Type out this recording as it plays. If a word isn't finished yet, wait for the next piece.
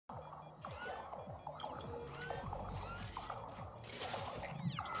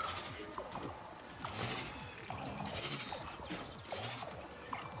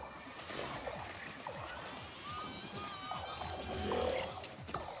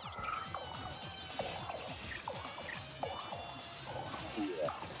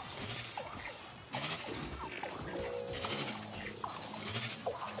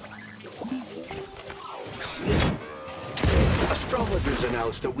has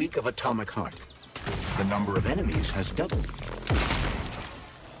announced a week of atomic heart. The number of enemies has doubled.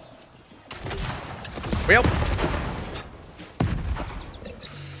 Well.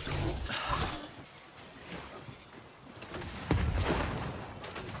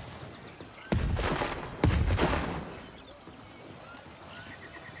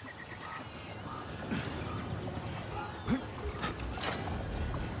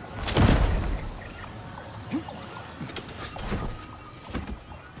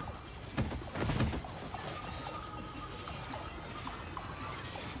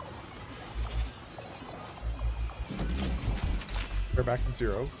 We're back to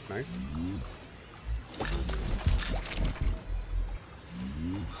 0. Nice.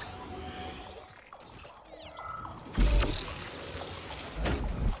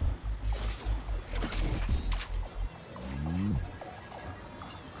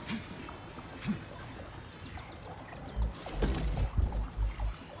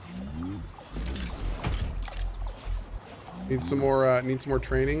 Need some more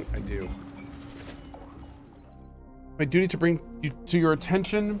training? I do. My duty to bring to your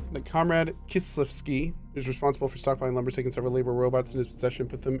attention that Comrade Kislevsky is responsible for stockpiling lumber, taking several labor robots in his possession,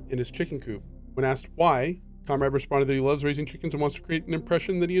 put them in his chicken coop. When asked why, Comrade responded that he loves raising chickens and wants to create an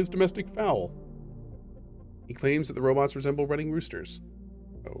impression that he is domestic fowl. He claims that the robots resemble running roosters.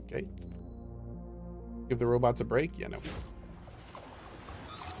 Okay. Give the robots a break? Yeah, no.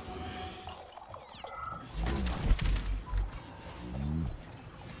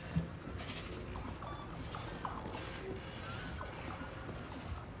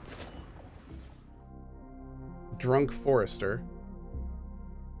 Drunk Forester.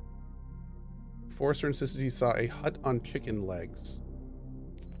 Forester insisted he saw a hut on chicken legs.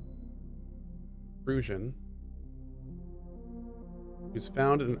 Intrusion. He was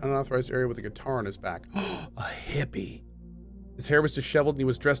found in an unauthorized area with a guitar on his back. A hippie. His hair was disheveled and he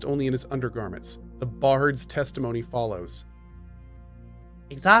was dressed only in his undergarments. The bard's testimony follows.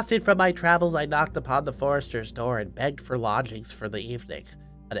 Exhausted from my travels, I knocked upon the forester's door and begged for lodgings for the evening.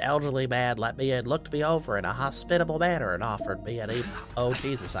 An elderly man let me in, looked me over in a hospitable manner, and offered me an evening. Oh,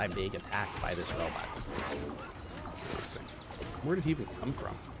 Jesus, I'm being attacked by this robot. Where did he even come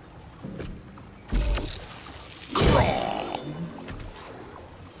from?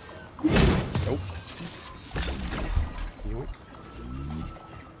 Nope.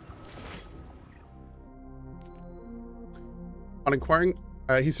 On inquiring,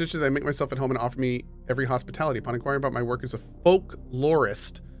 he suggested that I make myself at home and offer me every hospitality. Upon inquiring about my work as a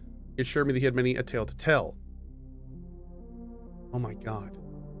folklorist, he assured me that he had many a tale to tell. Oh my God.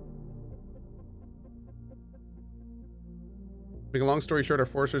 Make a long story short, our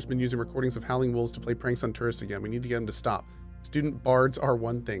forester's been using recordings of howling wolves to play pranks on tourists again. We need to get him to stop. Student bards are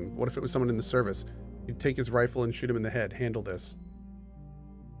one thing. What if it was someone in the service? He'd take his rifle and shoot him in the head. Handle this.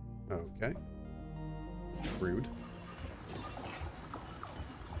 Okay. Rude.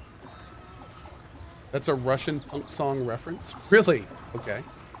 That's a Russian punk song reference? Really? Okay.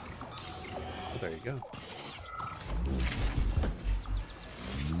 Well, there you go.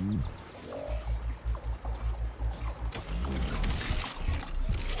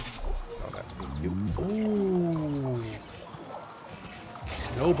 Oh, that's cute. Ooh.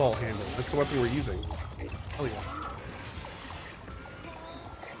 Snowball handle. That's the weapon we're using. Hell yeah.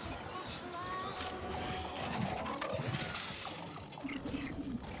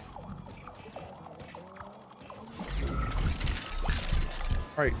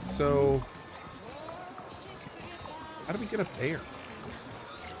 All right, so how do we get up there?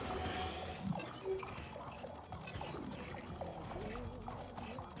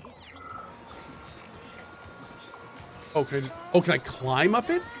 Oh, can I climb up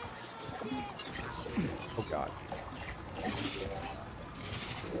it? Oh God.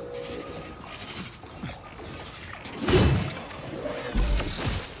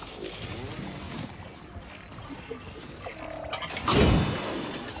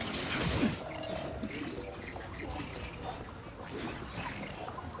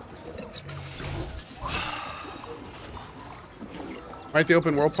 Right, the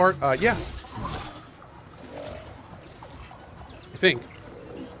open world part? Yeah. I think.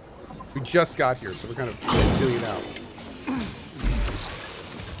 We just got here, so we're kind of feeling it out.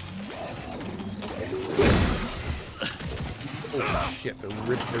 Oh shit, they're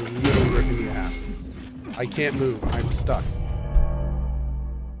literally ripping me in half. I can't move, I'm stuck.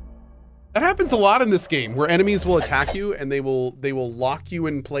 That happens a lot in this game, where enemies will attack you and they will lock you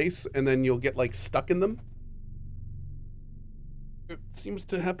in place and then you'll get like stuck in them. It seems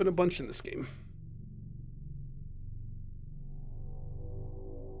to happen a bunch in this game.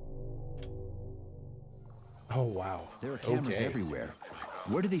 Oh, wow. There are cameras everywhere.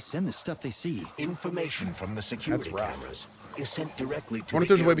 Where do they send the stuff they see? Information from the security cameras is sent directly to I wonder if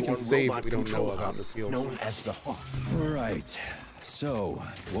the there's a way we can airborne save robot that we don't know control of out hub in the field. known as the Hawk. Right. So,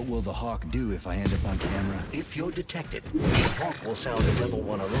 what will the Hawk do if I end up on camera? If you're detected, the Hawk will sound a level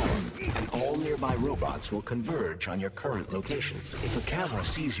 1 alarm, and all nearby robots will converge on your current location. If a camera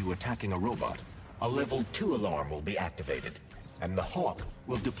sees you attacking a robot, a level 2 alarm will be activated, and the Hawk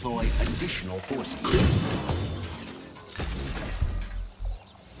will deploy additional forces.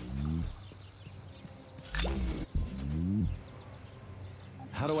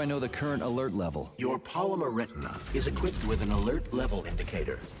 How do I know the current alert level? Your polymer retina is equipped with an alert level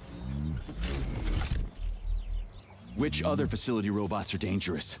indicator. Which other facility robots are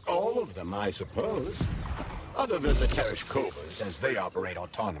dangerous? All of them, I suppose. Other than the CohhCarnage, as they operate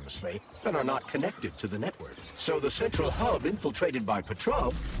autonomously and are not connected to the network. So the central hub infiltrated by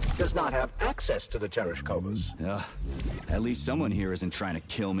Petrov does not have access to the CohhCarnage. At least someone here isn't trying to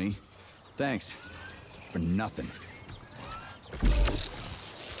kill me. Thanks. For nothing.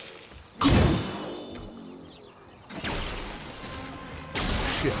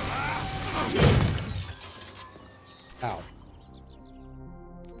 Shit. Ow.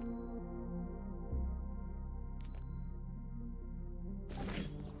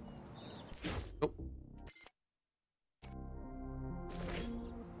 Nope.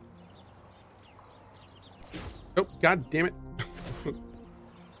 Nope, god damn it.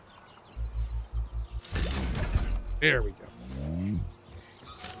 There we go.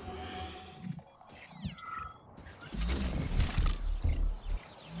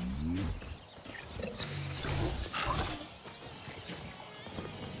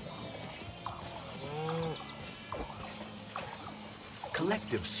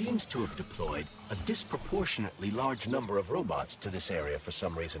 Collective seems to have deployed a disproportionately large number of robots to this area for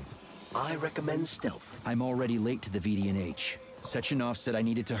some reason. I recommend stealth. I'm already late to the VD&H. Sechenov said I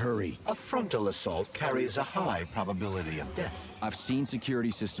needed to hurry. A frontal assault carries a high probability of death. I've seen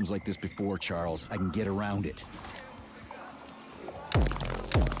security systems like this before, Charles. I can get around it.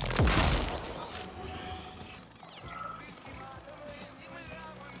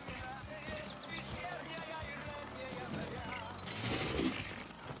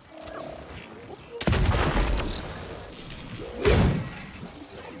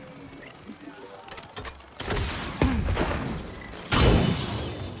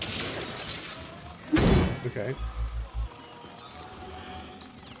 Okay.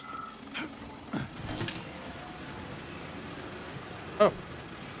 Oh.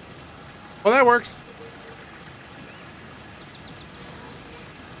 Well, that works.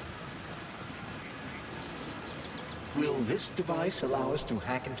 Will this device allow us to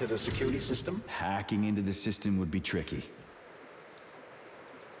hack into the security system? Hacking into the system would be tricky.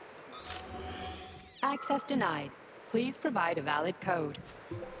 Access denied. Please provide a valid code.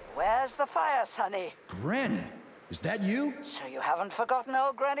 Where's the fire, Sonny? Granny, is that you? So you haven't forgotten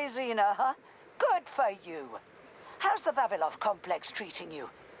old Granny Zena, huh? Good for you. How's the Vavilov complex treating you?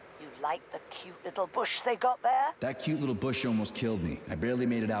 You like the cute little bush they got there? That cute little bush almost killed me. I barely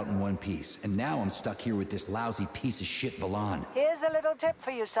made it out in one piece. And now I'm stuck here with this lousy piece of shit Valan. Here's a little tip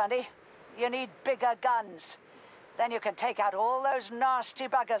for you, Sonny. You need bigger guns. Then you can take out all those nasty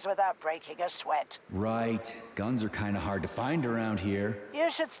buggers without breaking a sweat. Right. Guns are kind of hard to find around here. You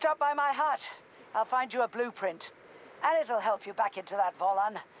should stop by my hut. I'll find you a blueprint. And it'll help you back into that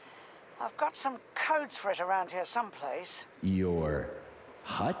Volan. I've got some codes for it around here someplace. Your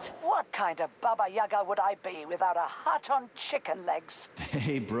hut? What kind of Baba Yaga would I be without a hut on chicken legs?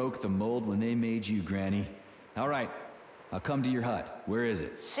 They broke the mold when they made you, Granny. All right. I'll come to your hut. Where is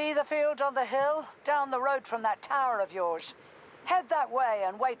it? See the field on the hill? Down the road from that tower of yours. Head that way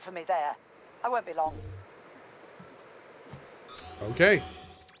and wait for me there. I won't be long. Okay.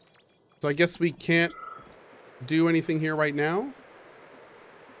 So I guess we can't do anything here right now?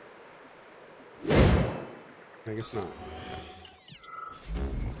 I guess not.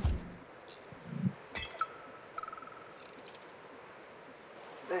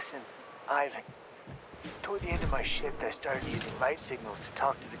 Listen, Ivan. Toward the end of my shift, I started using light signals to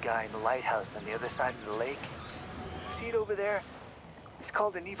talk to the guy in the lighthouse on the other side of the lake. See it over there? It's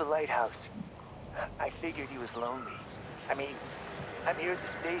called the Neva Lighthouse. I figured he was lonely. I mean, I'm here at the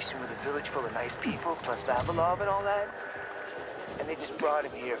station with a village full of nice people, plus Vavilov and all that. And they just brought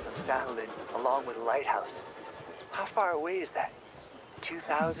him here from Sahalin, along with the lighthouse. How far away is that?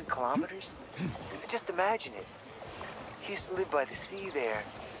 2,000 kilometers? Just imagine it. He used to live by the sea there,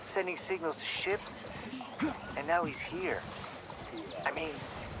 sending signals to ships. And now he's here. I mean,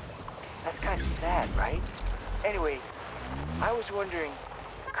 that's kind of sad, right? Anyway, I was wondering,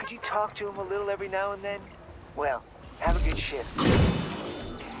 could you talk to him a little every now and then? Well, have a good shift.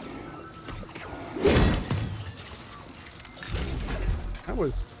 That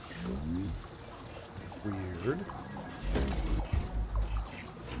was weird.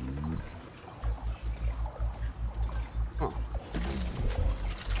 Huh.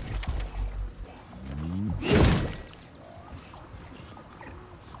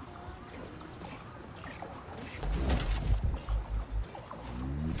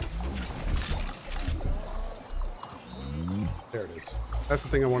 There it is. That's the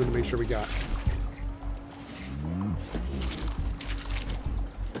thing I wanted to make sure we got.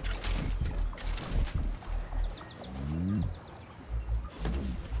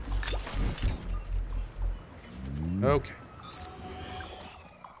 Okay.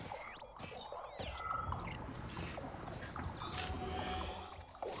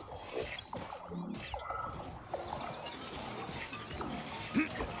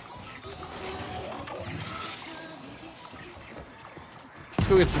 Let's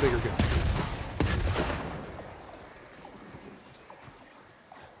go get some bigger guns.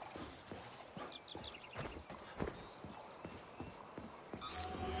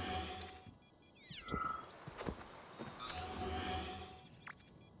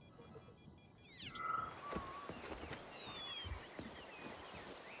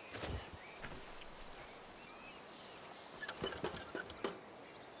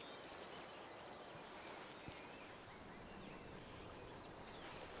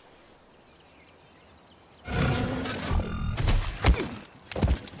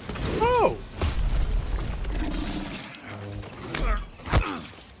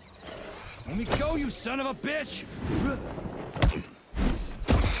 Let me go, you son of a bitch!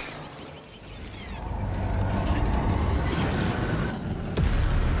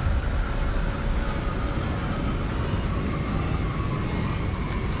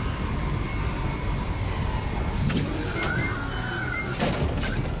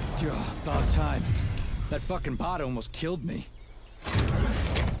 About time. That fucking bot almost killed me.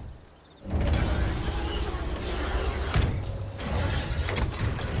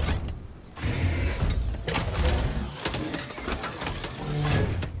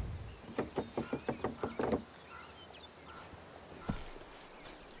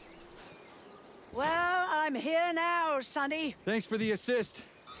 Well, I'm here now, Sonny. Thanks for the assist,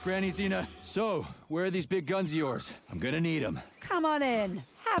 Granny Xena. So, where are these big guns of yours? I'm gonna need them. Come on in.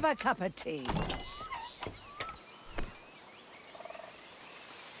 Have a cup of tea.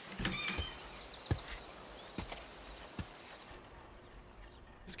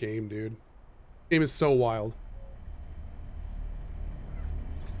 This game, dude. This game is so wild.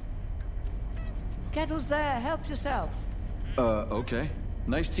 Kettle's there. Help yourself. Okay.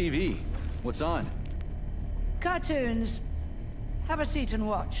 Nice TV. What's on? Cartoons. Have a seat and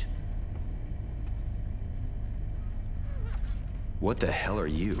watch. What the hell are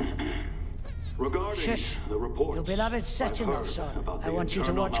you? Regarding Shush. the reports, Your beloved I've Sechenov, heard son. about I the want you to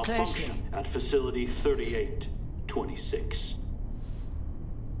internal watch closely. malfunction at Facility 3826.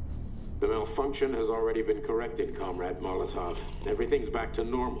 The malfunction has already been corrected, Comrade Molotov. Everything's back to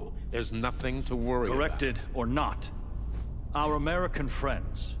normal. There's nothing to worry about. Corrected or not, our American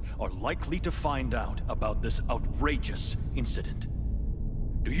friends are likely to find out about this outrageous incident.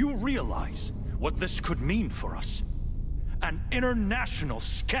 Do you realize what this could mean for us? An international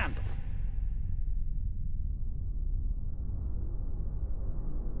scandal.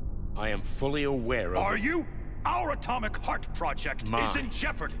 I am fully aware of... Are you? Our Atomic Heart project is in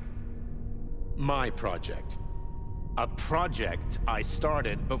jeopardy. My project. A project I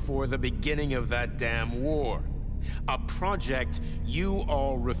started before the beginning of that damn war. A project you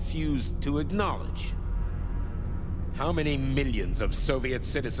all refused to acknowledge. How many millions of Soviet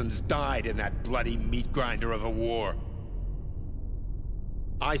citizens died in that bloody meat grinder of a war?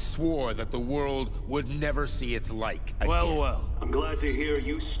 I swore that the world would never see its like again. Well. I'm glad to hear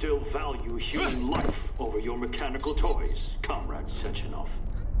you still value human life over your mechanical toys, Comrade Sechenov.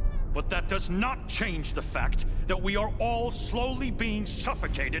 But that does not change the fact that we are all slowly being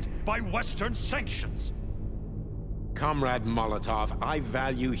suffocated by Western sanctions. Comrade Molotov, I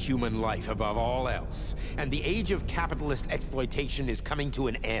value human life above all else, and the age of capitalist exploitation is coming to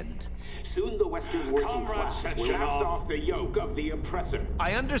an end. Soon the Western working class will cast off the yoke of the oppressor.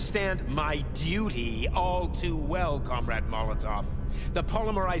 I understand my duty all too well, Comrade Molotov. The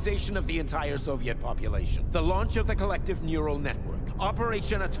polymerization of the entire Soviet population, the launch of the collective neural network,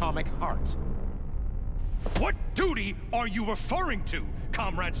 Operation Atomic Heart. What duty are you referring to,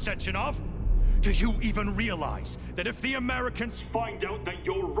 Comrade Sechenov? Do you even realize that if the Americans find out that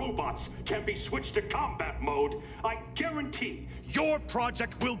your robots can be switched to combat mode, I guarantee your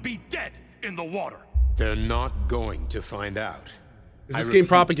project will be dead in the water? They're not going to find out. Is this game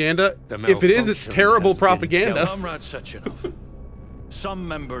propaganda? If it is, it's terrible propaganda. Comrade Sechenov, some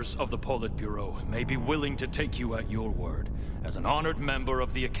members of the Politburo may be willing to take you at your word as an honored member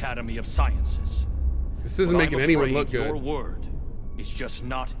of the Academy of Sciences. This isn't making anyone look good. Your word is just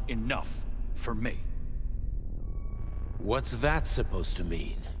not enough for me. What's that supposed to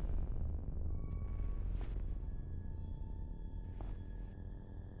mean?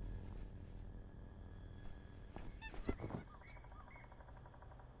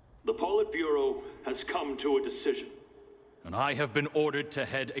 The Politburo has come to a decision. And I have been ordered to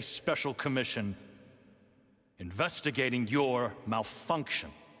head a special commission investigating your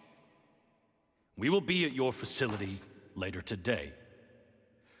malfunction. We will be at your facility later today.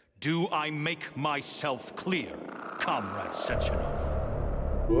 Do I make myself clear, Comrade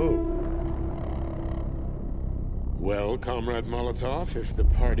Sechenov? Whoa. Well, Comrade Molotov, if the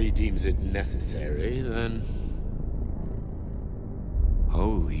party deems it necessary, then...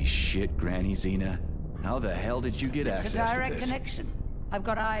 Holy shit, Granny Xena. How the hell did you get access to this? It's a direct connection. I've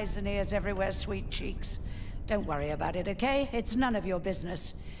got eyes and ears everywhere, sweet cheeks. Don't worry about it, okay? It's none of your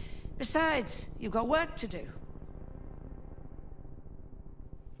business. Besides, you've got work to do.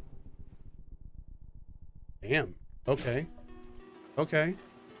 Damn. Okay. Okay.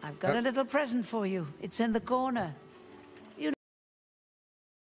 I've got a little present for you. It's in the corner. You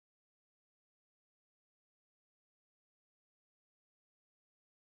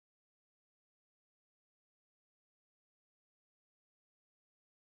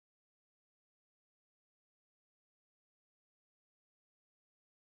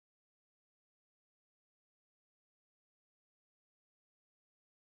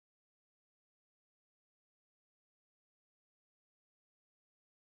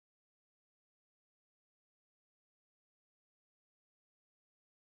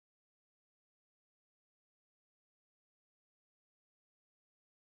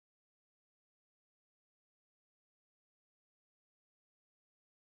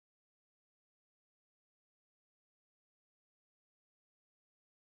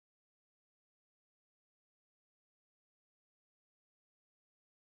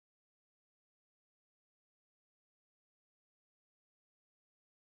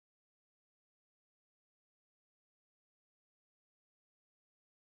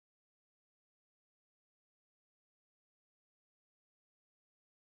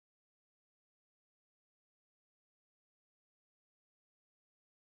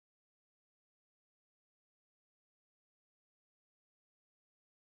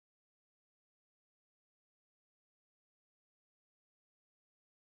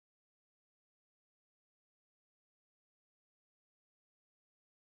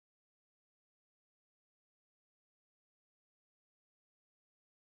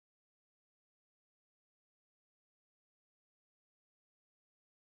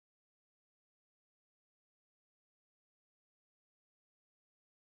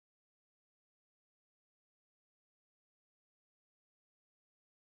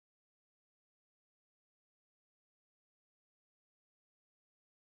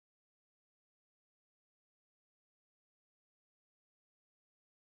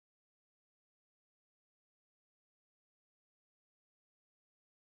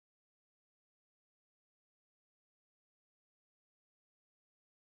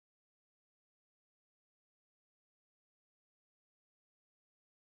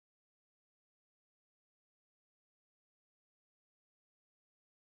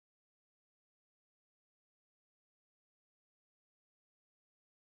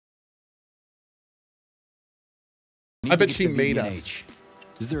I bet she made us.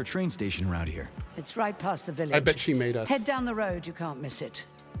 Is there a train station around here? It's right past the village. I bet she made us. Head down the road, you can't miss it.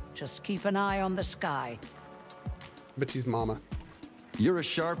 Just keep an eye on the sky. I bet she's mama. You're a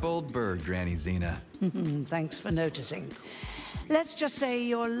sharp old bird, Granny Xena. Thanks for noticing. Let's just say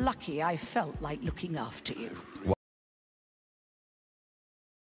you're lucky I felt like looking after you.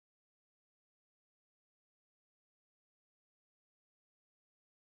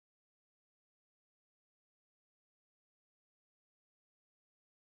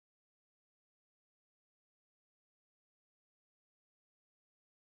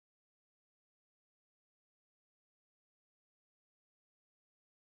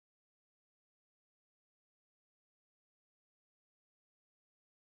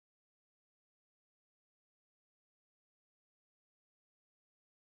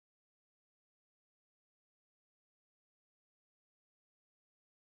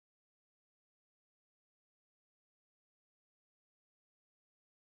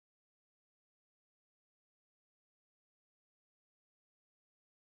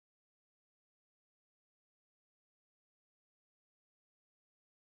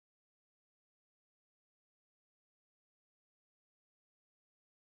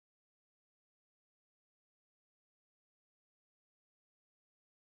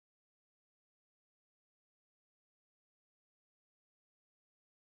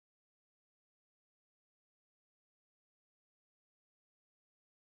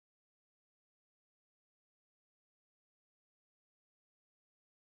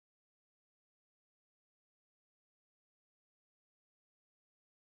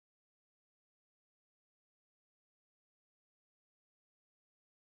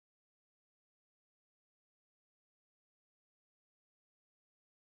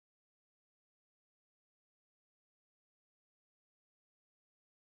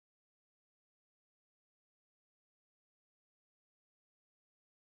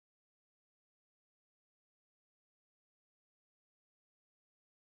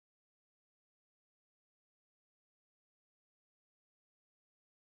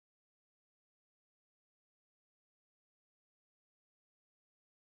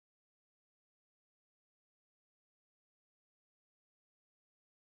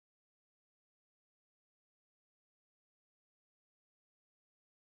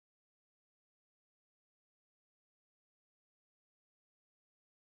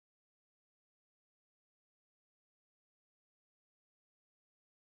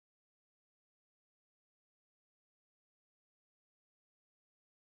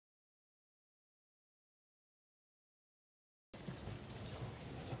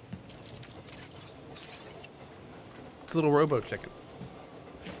 It's a little robo chicken.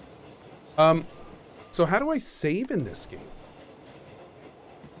 So how do I save in this game?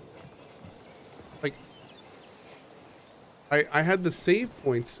 Like, I had the save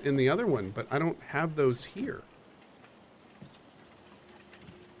points in the other one, but I don't have those here.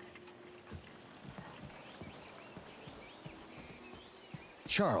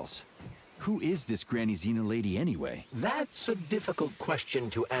 Charles, who is this Granny Xena lady anyway? That's a difficult question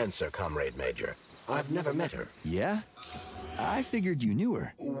to answer, Comrade Major. I've never met her. Yeah? I figured you knew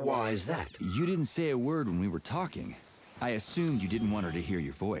her. Why is that? You didn't say a word when we were talking. I assumed you didn't want her to hear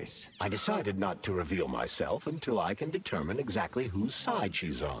your voice. I decided not to reveal myself until I can determine exactly whose side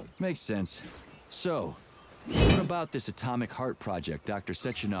she's on. Makes sense. So, what about this atomic heart project Dr.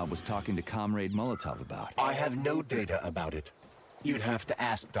 Sechenov was talking to Comrade Molotov about? I have no data about it. You'd have to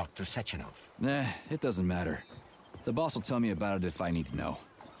ask Dr. Sechenov. Nah, it doesn't matter. The boss will tell me about it if I need to know.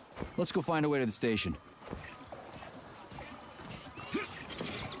 Let's go find a way to the station.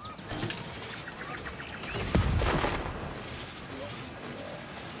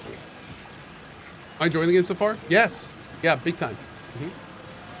 Am I enjoying the game so far? Yes. Yeah, big time.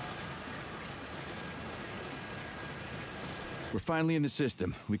 We're finally in the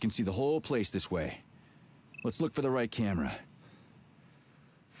system. We can see the whole place this way. Let's look for the right camera.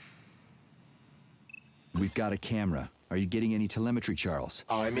 We've got a camera. Are you getting any telemetry, Charles?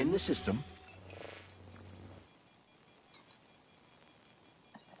 I'm in the system.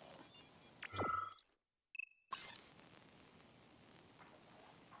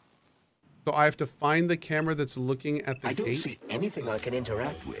 So I have to find the camera that's looking at the I gate? don't see anything I can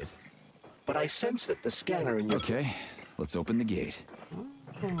interact with, but I sense that the scanner in your... Okay, let's open the gate.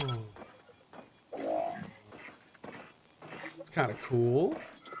 Oh. It's kind of cool.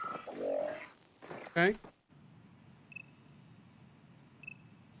 Okay.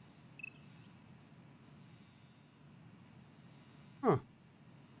 Huh.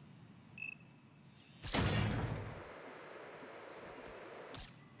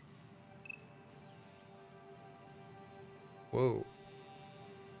 Whoa.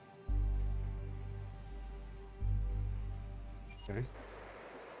 Okay.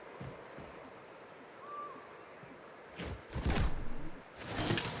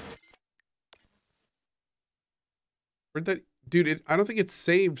 Where'd that, dude, I don't think it's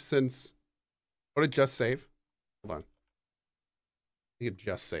saved since, what did it just save? Hold on. I think it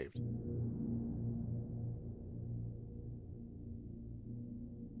just saved.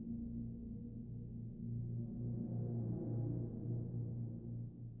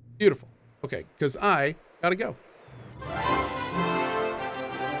 Beautiful. Okay, because I gotta go.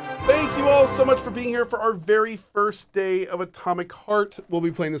 Thank you all so much for being here for our very first day of Atomic Heart. We'll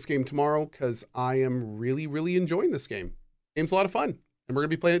be playing this game tomorrow because I am really, really enjoying this game. Game's a lot of fun, and we're gonna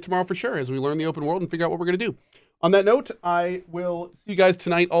be playing it tomorrow for sure as we learn the open world and figure out what we're gonna do. On that note, I will see you guys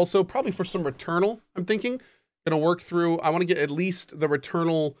tonight also, probably for some Returnal, I'm thinking. Gonna work through, I want to get at least the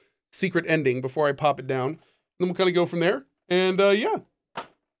Returnal secret ending before I pop it down. Then we'll kind of go from there. And yeah.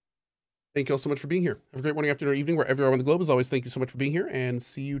 Thank you all so much for being here. Have a great morning, afternoon, or evening, wherever you are on the globe. As always, thank you so much for being here, and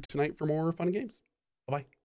see you tonight for more fun and games. Bye-bye.